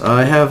yet.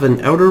 I have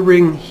an outer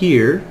ring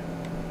here,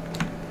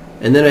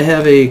 and then I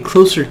have a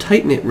closer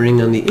tight-knit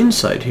ring on the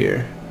inside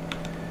here.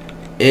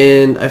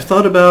 And I've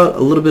thought about a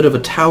little bit of a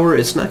tower.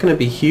 It's not going to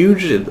be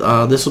huge.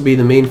 This will be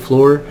the main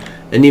floor,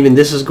 and even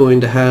this is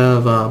going to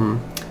have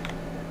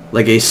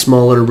like a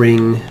smaller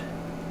ring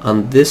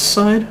on this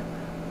side.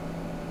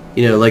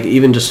 You know, like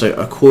even just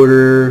a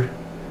quarter,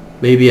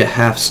 maybe a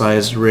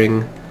half-sized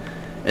ring.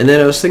 And then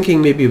I was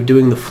thinking maybe of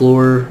doing the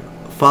floor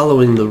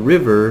following the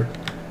river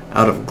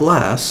out of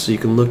glass, so you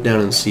can look down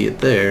and see it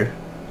there.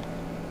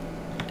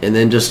 And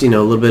then just, you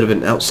know, a little bit of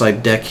an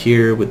outside deck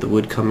here with the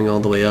wood coming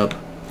all the way up.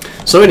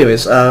 So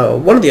anyways,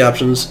 one of the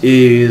options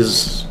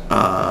is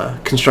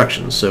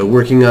construction, so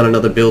working on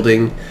another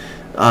building.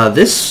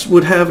 This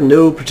would have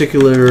no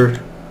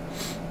particular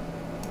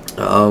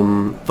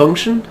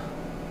function.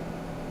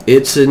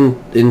 Its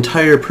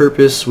entire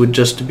purpose would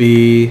just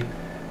be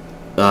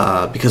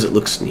because it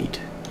looks neat.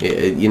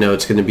 You know,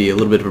 it's going to be a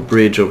little bit of a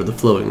bridge over the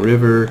flowing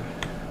river,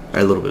 or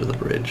a little bit of the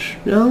bridge.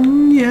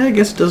 Yeah, I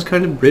guess it does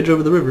kind of bridge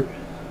over the river.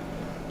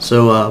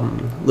 So a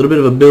little bit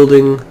of a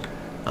building.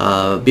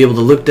 Be able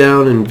to look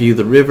down and view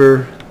the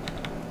river,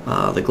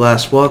 the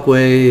glass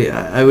walkway.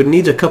 I would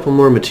need a couple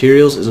more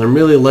materials, as I'm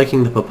really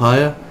liking the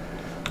papaya,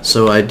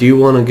 so I do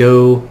want to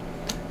go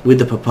with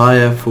the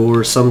papaya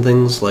for some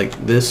things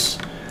like this.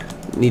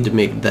 Need to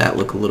make that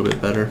look a little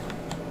bit better,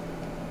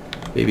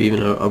 maybe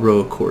even a row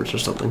of quartz or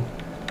something.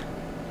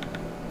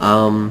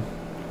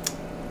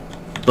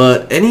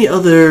 But any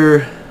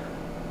other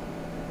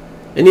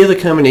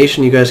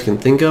combination you guys can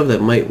think of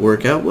that might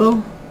work out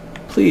well,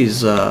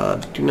 please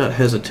do not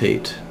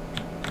hesitate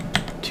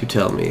to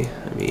tell me.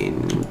 I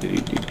mean,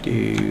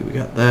 we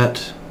got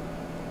that.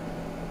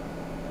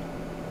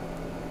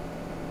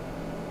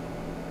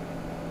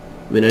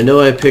 I mean, I know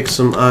I picked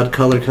some odd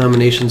color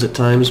combinations at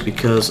times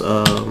because,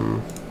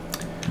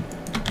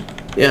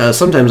 yeah,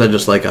 sometimes I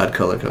just like odd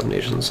color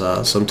combinations.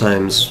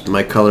 Sometimes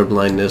my color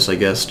blindness, I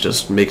guess,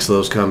 just makes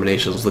those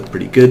combinations look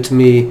pretty good to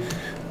me.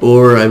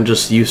 Or I'm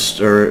just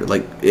used, or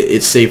like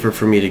it's safer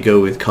for me to go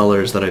with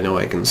colors that I know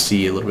I can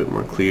see a little bit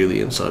more clearly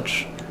and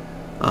such,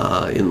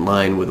 in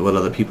line with what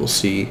other people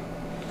see.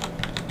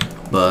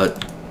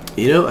 But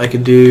you know, I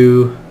can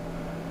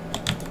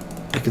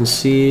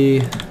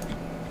see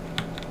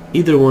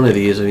either one of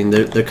these. I mean,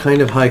 they're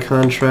kind of high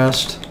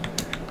contrast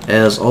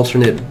as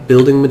alternate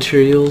building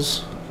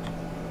materials.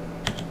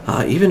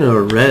 Even a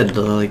red,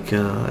 like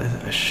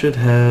I should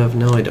have.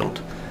 No, I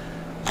don't.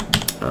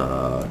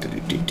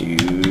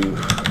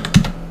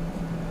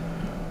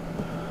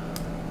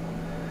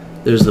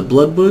 There's the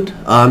bloodwood.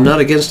 I'm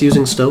not against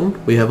using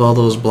stone. We have all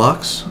those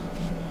blocks.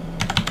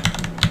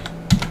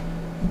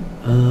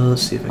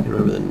 Let's see if I can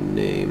remember the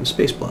name.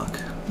 Space block.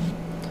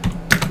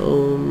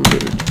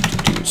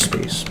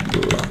 Space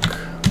block.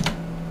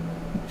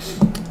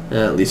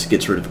 At least it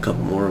gets rid of a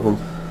couple more of them.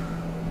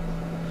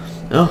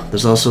 Oh,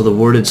 there's also the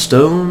warded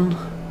stone,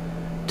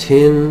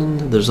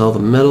 tin. There's all the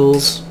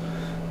metals.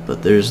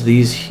 But there's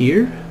these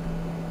here.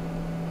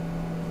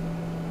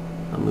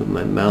 I'll move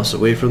my mouse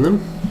away from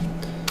them.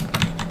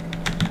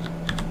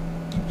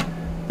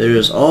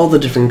 There's all the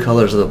different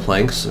colors of the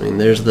planks. I mean,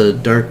 there's the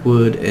dark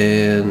wood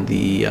and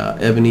the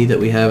ebony that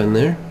we have in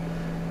there.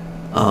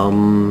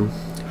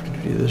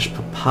 There's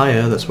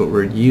papaya, that's what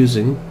we're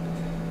using.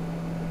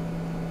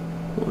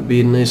 What would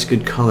be a nice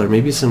good color?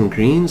 Maybe some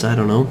greens? I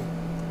don't know.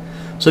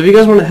 So if you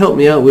guys want to help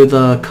me out with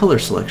color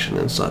selection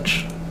and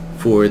such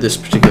for this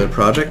particular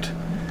project,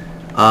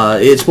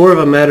 it's more of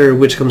a matter of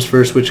which comes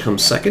first, which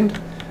comes second.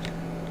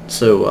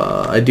 So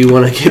I do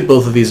want to get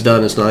both of these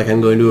done. It's not like I'm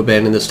going to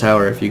abandon this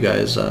tower if you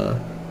guys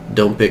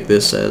don't pick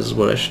this as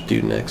what I should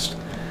do next.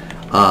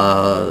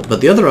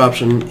 But the other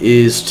option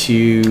is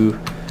to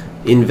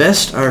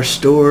invest our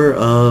store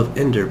of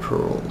ender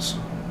pearls.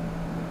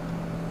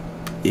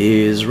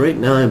 Right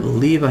now I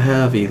believe I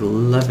have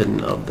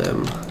 11 of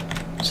them,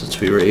 since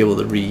we were able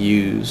to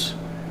reuse.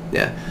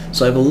 Yeah,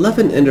 so I have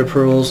 11 ender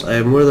pearls. I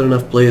have more than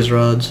enough blaze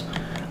rods.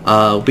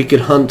 We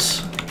could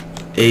hunt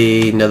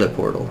a nether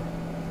portal,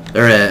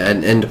 or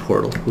an end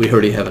portal. We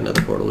already have a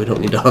nether portal. We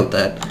don't need to hunt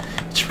that.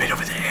 It's right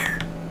over there.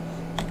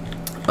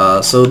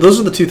 So those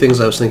are the two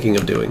things I was thinking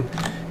of doing,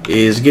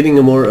 is getting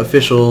a more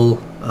official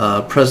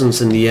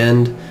presence in the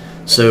end.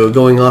 So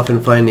going off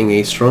and finding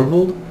a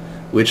stronghold,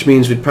 which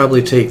means we'd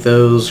probably take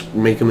those,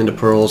 make them into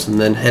pearls, and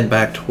then head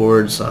back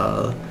towards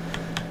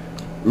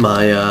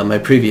my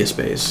previous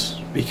base,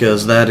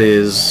 because that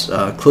is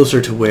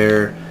closer to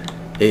where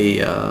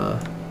a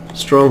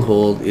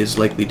stronghold is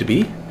likely to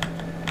be.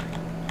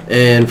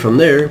 And from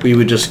there, we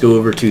would just go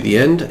over to the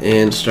end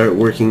and start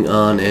working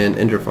on an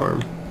ender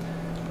farm.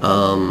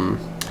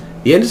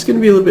 The end is going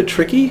to be a little bit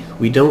tricky.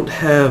 We don't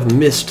have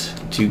mist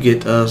to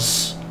get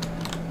us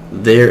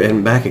there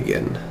and back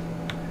again.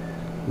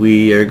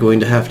 We are going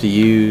to have to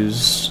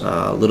use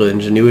a little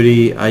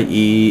ingenuity,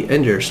 i.e.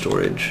 ender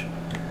storage.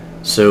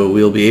 So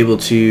we'll be able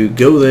to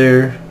go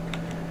there,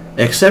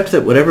 except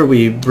that whatever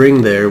we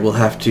bring there we'll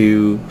have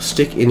to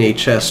stick in a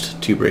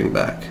chest to bring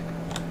back.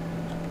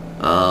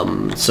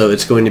 So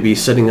it's going to be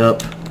setting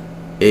up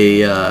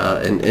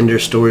an ender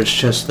storage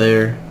chest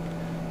there,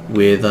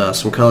 with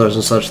some colors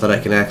and such that I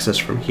can access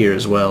from here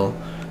as well,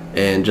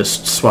 and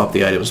just swap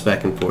the items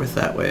back and forth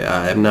that way.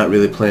 I'm not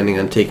really planning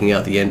on taking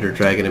out the Ender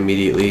Dragon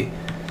immediately.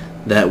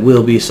 That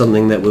will be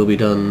something that will be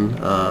done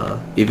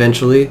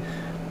eventually,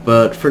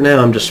 but for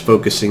now I'm just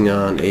focusing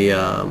on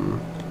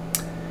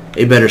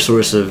a better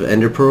source of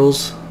Ender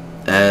Pearls,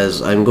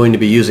 as I'm going to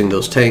be using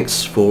those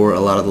tanks for a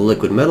lot of the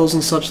liquid metals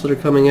and such that are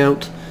coming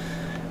out.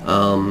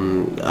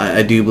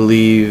 I do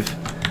believe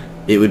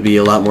it would be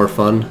a lot more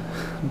fun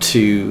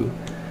to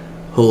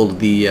hold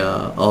the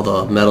all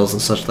the metals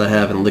and such that I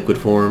have in liquid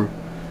form.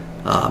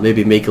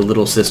 Maybe make a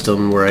little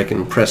system where I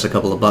can press a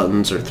couple of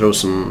buttons or throw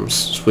some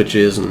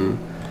switches and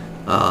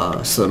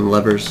some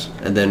levers,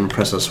 and then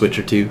press a switch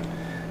or two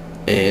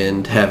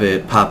and have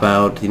it pop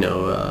out, you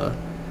know,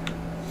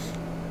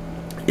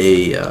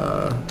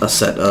 a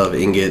set of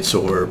ingots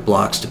or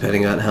blocks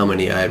depending on how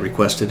many I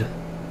requested.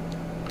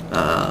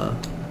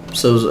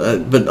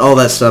 But all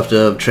that stuff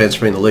to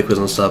transferring the liquids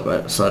and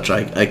stuff such,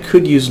 I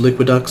could use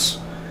liquiducts,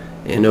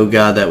 and oh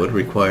god, that would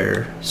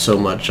require so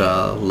much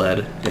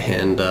lead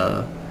and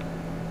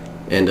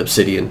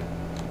obsidian.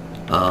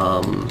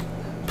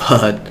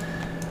 But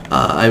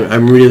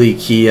I'm really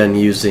key on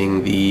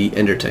using the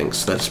ender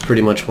tanks. That's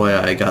pretty much why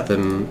I got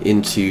them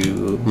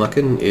into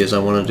Muckin, is I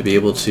wanted to be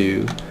able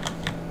to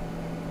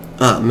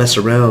mess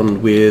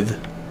around with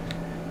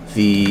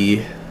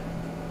the...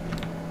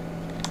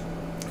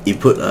 You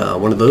put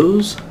one of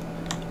those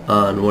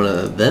on one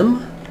of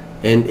them,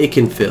 and it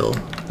can fill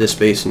this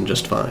basin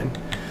just fine.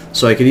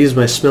 So I could use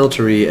my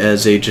smeltery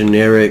as a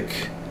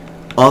generic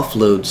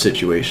offload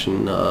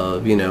situation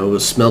of, you know,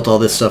 smelt all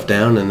this stuff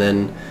down and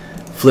then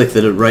flick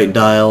the right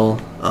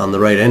dial on the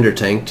right ender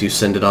tank to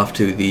send it off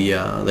to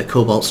the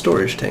cobalt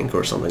storage tank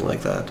or something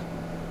like that.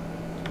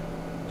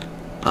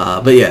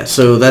 But yeah,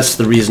 so that's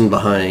the reason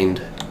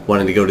behind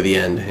wanting to go to the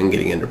end and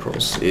getting ender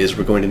pearls, is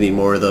we're going to need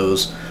more of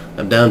those.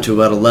 I'm down to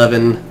about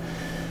 11.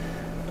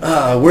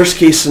 Worst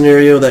case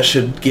scenario, that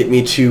should get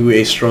me to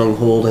a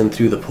stronghold and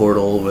through the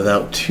portal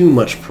without too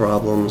much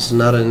problems.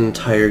 Not an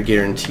entire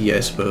guarantee, I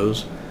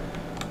suppose,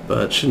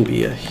 but shouldn't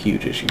be a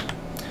huge issue.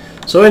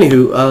 So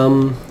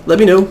anywho, let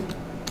me know.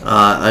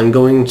 I'm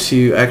going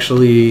to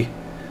actually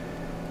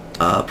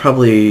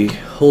probably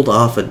hold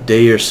off a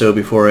day or so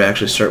before I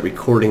actually start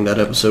recording that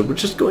episode,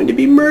 which is going to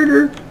be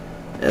murder,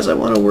 as I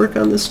want to work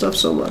on this stuff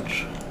so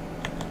much.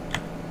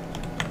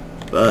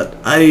 But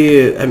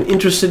I'm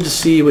interested to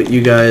see what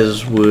you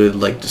guys would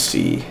like to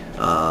see.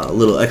 A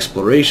little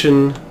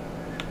exploration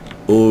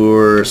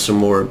or some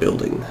more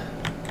building.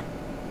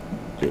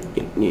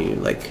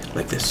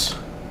 Like this.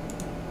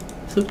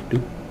 So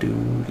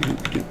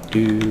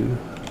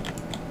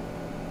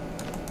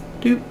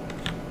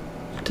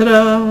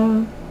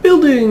ta-da!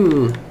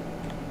 Building!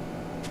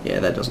 Yeah,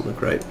 that doesn't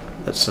look right.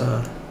 That's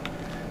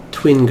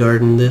twin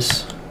garden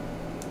this.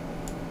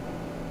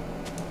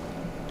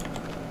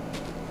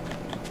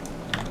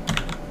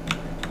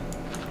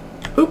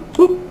 Whoop,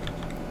 whoop.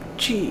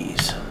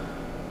 Jeez.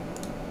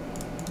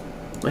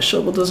 My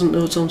shovel doesn't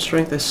know its own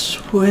strength, I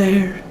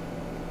swear.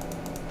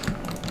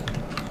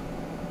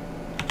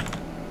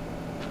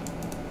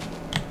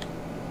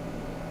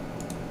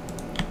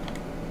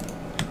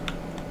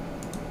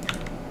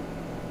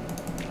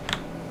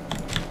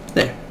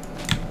 There.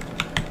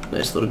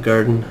 Nice little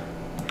garden.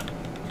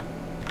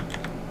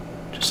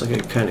 Just like I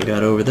kind of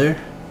got over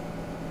there.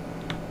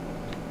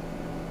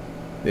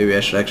 Maybe I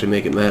should actually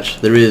make it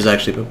match. There is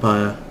actually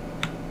papaya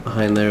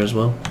behind there as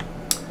well.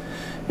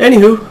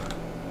 Anywho,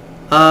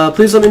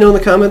 please let me know in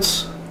the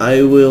comments.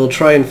 I will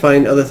try and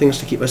find other things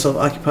to keep myself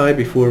occupied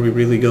before we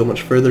really go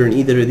much further in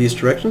either of these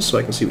directions, so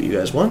I can see what you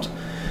guys want.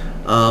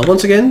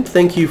 Once again,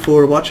 thank you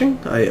for watching.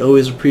 I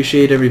always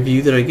appreciate every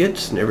view that I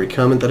get and every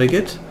comment that I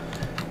get,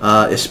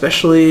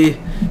 especially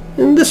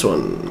in this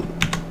one.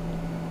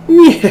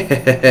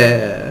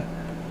 Yeah.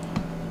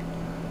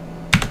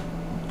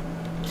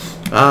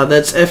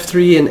 That's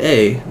F3 and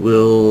A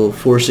will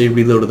force a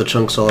reload of the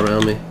chunks all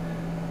around me.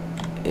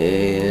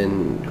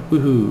 And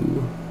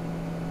woohoo.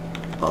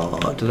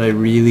 Aw, did I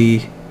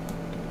really?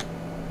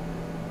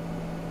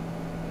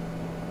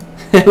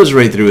 It was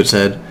right through its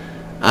head.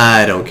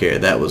 I don't care,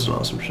 that was an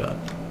awesome shot.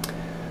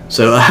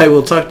 So I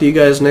will talk to you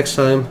guys next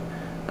time.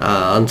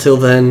 Until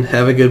then,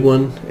 have a good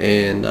one,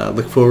 and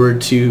look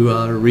forward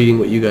to reading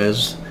what you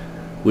guys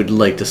would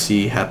like to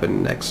see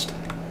happen next.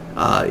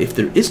 If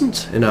there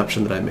isn't an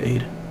option that I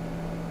made,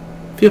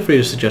 feel free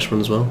to suggest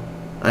one as well.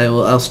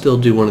 I'll still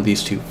do one of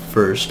these two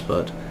first,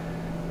 but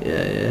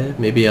yeah,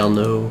 maybe I'll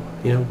know,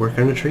 you know, work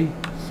on a tree.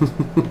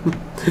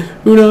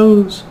 Who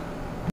knows?